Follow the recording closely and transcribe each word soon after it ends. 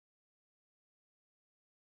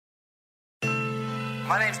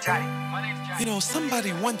My name's Johnny. You know,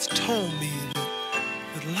 somebody once told me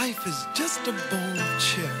that life is just a bowl of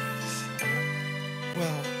cherries.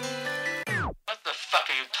 Well, what the fuck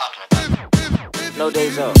are you talking about? No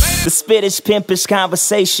days off. The spittish, pimpish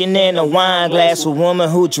conversation in a wine glass. A woman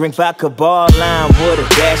who drink vodka bar lime with a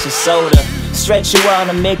dash of soda. Stretch you out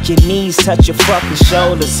and make your knees touch your fucking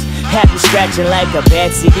shoulders. Happy scratching like a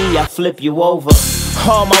bad CD, I flip you over.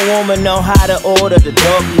 All my woman know how to order the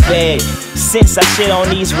doggy bag. Since I shit on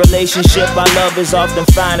these relationship, our lovers often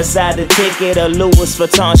find aside the ticket of Louis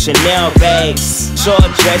Vuitton Chanel bags. Short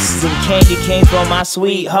dresses and candy came from my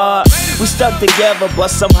sweetheart. We stuck together, but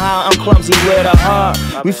somehow I'm clumsy with a heart.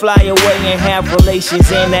 We fly away and have relations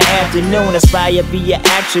in the afternoon. Aspire be an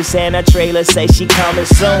actress and a trailer say she coming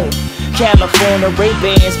soon. California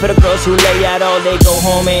Ray-Bans for the girls who lay out all day, go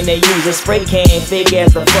home and they use a spray can, fake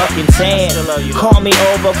as the fucking tan. Call me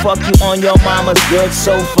over, fuck you on your mama's good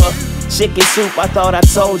sofa. Chicken soup, I thought I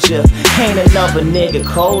told ya, ain't another nigga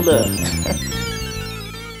colder.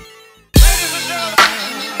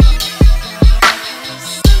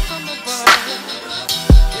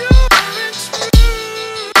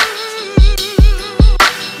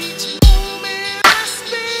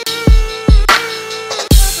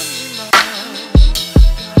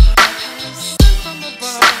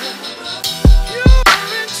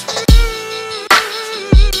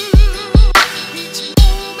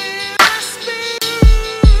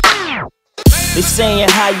 They saying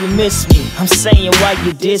how you miss me, I'm saying why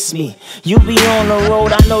you diss me. You be on the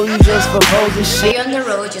road, I know you just proposing shit. Be on the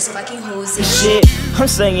road, just fucking hosing shit. I'm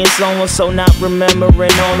saying so not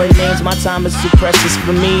remembering all the names. My time is too precious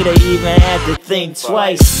for me to even have to think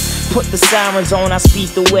twice. Put the sirens on, I speed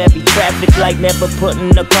through every traffic light. Never putting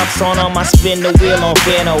the cuffs on I spin the wheel on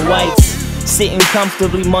Vanna Whites. Sitting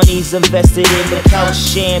comfortably, money's invested in the couch.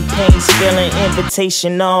 Champagne spilling,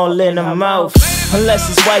 invitation all in the mouth. Unless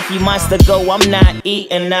it's wifey might still go, I'm not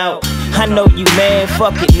eating out. I know you mad,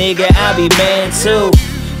 fuck it nigga, I be mad too.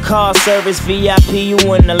 Car service VIP, you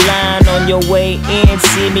in the line on your way in.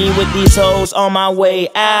 See me with these hoes on my way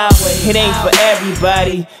out. It ain't for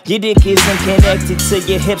everybody, your dick isn't connected to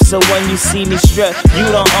your hips. So when you see me strut, you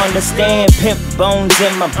don't understand. Pimp bones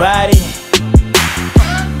in my body.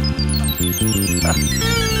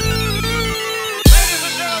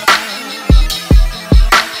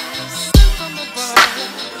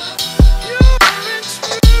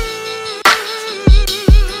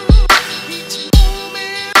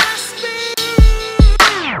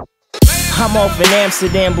 I'm off in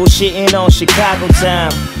Amsterdam, bullshitting on Chicago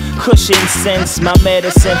time. Cushion sense, my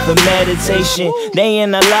medicine for meditation. They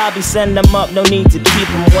in the lobby, send them up, no need to keep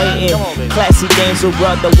them waiting. Classy dames who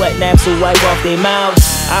brought the wet naps who wipe off their mouths.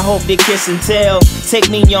 I hope they kiss and tell. Take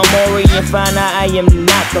me on Maury and find out I am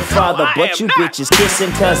not the father, but you bitches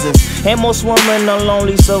kissing cousins. And most women are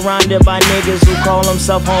lonely, surrounded by niggas who call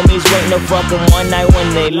themselves homies, waiting to fuck them one night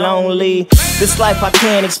when they lonely. This life I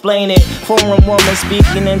can't explain it. Foreign woman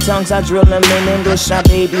speaking in tongues, I drill them in English. Now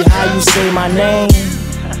baby, how you say my name?